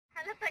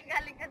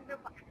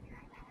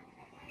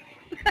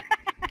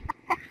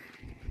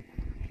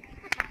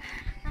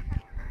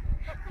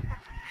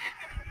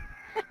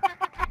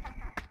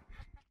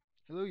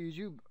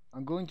YouTube,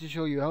 I'm going to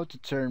show you how to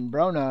turn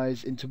brown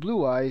eyes into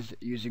blue eyes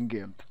using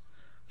GIMP.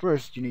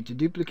 First, you need to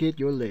duplicate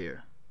your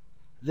layer.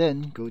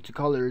 Then, go to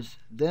Colors,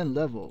 then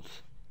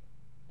Levels.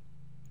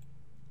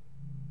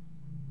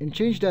 And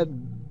change that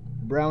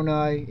brown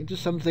eye into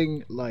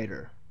something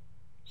lighter.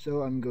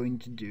 So I'm going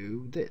to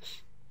do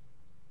this.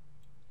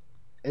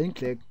 And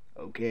click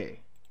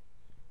OK.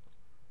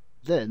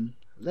 Then,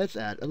 let's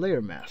add a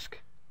layer mask.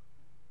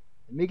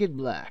 Make it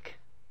black.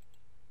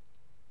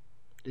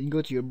 Then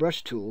go to your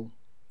brush tool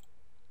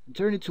and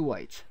turn it to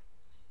white.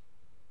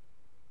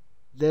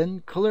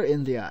 Then color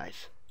in the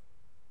eyes.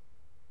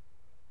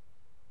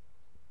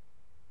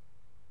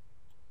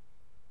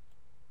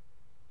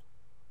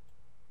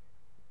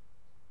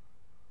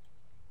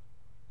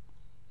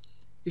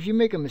 If you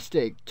make a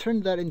mistake,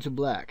 turn that into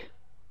black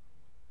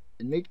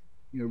and make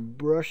your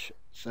brush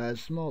size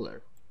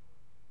smaller.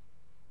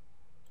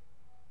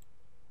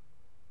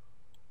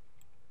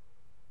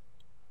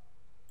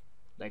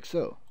 Like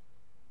so.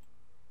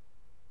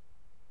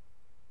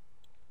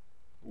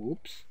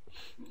 Whoops.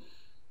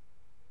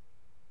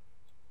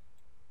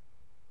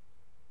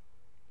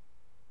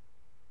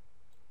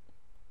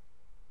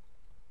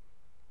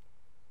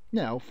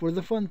 Now for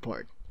the fun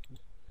part.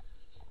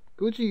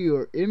 Go to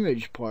your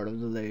image part of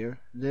the layer,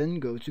 then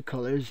go to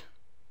Colors,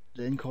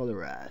 then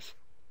Color As.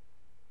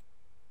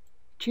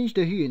 Change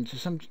the hue into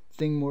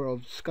something more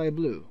of sky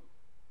blue.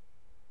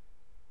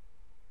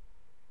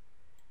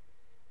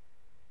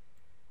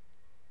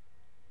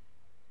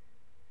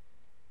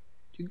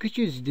 You could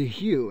use the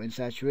hue and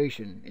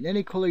saturation in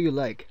any color you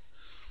like,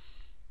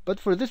 but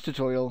for this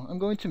tutorial I'm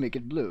going to make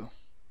it blue.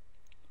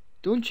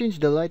 Don't change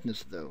the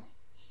lightness though.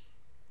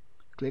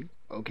 Click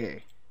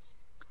OK.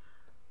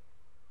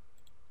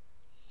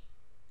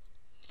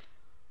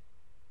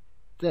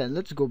 Then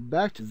let's go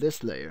back to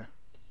this layer,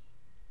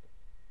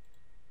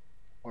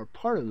 or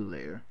part of the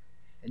layer,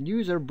 and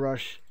use our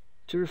brush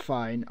to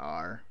refine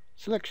our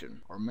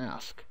selection or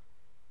mask.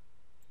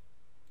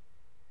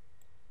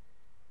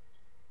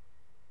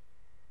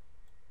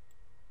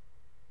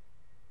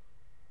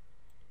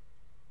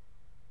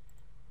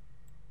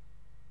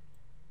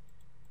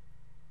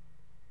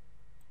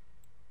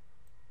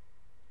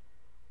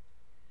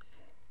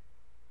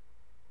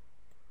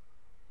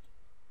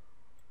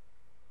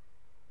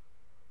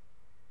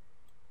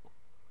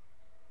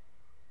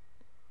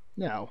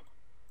 Now,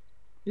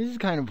 this is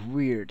kind of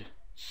weird,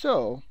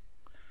 so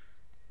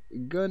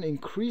we're gonna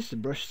increase the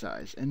brush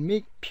size and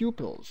make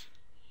pupils.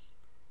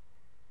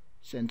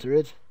 Center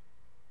it,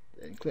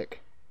 then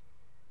click.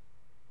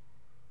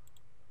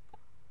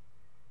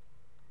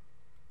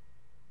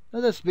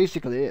 Now that's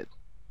basically it.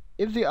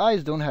 If the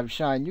eyes don't have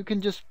shine, you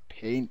can just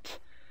paint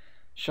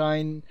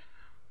shine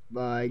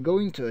by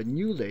going to a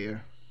new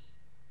layer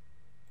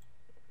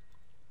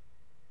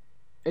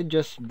and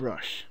just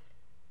brush.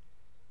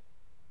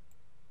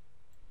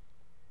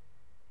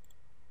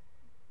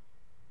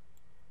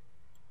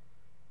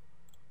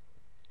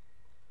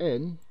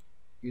 And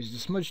use the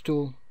smudge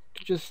tool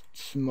to just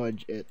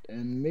smudge it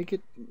and make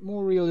it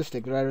more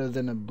realistic rather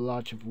than a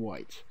blotch of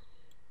white.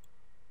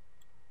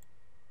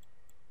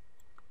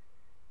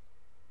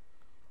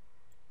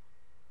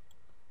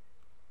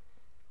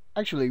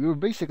 Actually, we're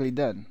basically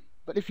done,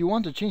 but if you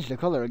want to change the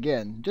color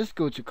again, just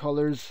go to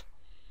Colors,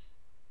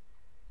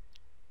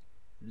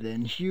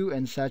 then Hue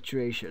and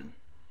Saturation.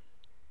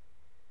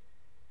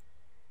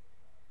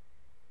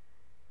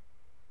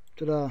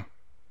 Ta-da!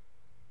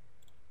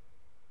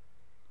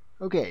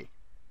 Okay,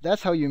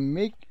 that's how you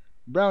make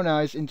brown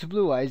eyes into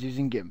blue eyes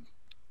using GIMP.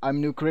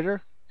 I'm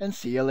Newecreator, and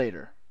see ya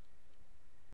later.